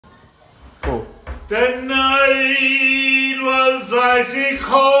Oh. The night was icy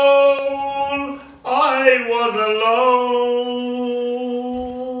cold, I was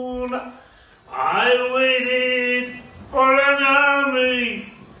alone. I waited for an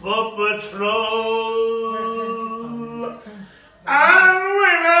army for patrol. And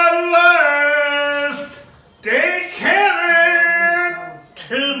when at last they came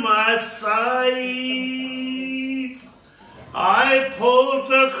to my sight, I pulled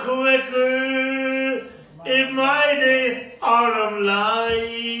the quicker in mighty autumn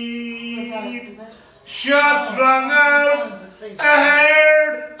light. Shots rang out, I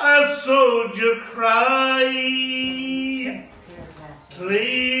heard a soldier cry,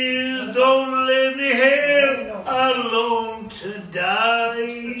 please don't leave me here alone to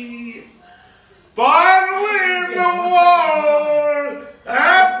die. But when the war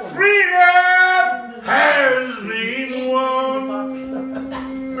of freedom has been won,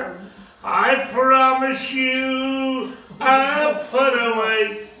 I promise you I'll put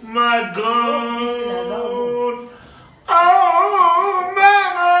away my gun. Oh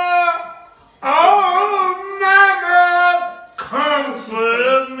mama,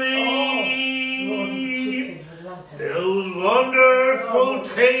 comfort me. Those wonderful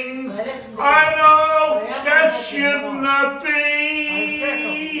things I know that should not be.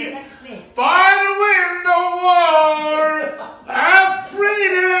 But when the war of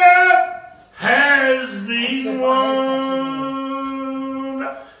freedom has been won,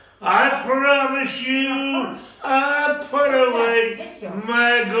 I promise you I'll put away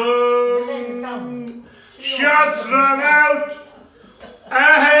my gun. Shots rang out, I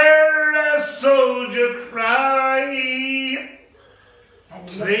heard a soldier cry,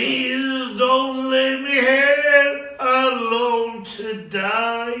 please don't leave me here alone to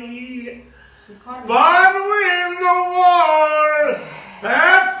die. But when the war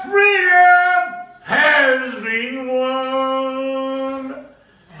of freedom has been won,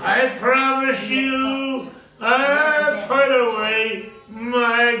 I promise you I'll put away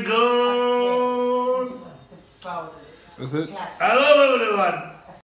my gun. That's it. Hello everyone.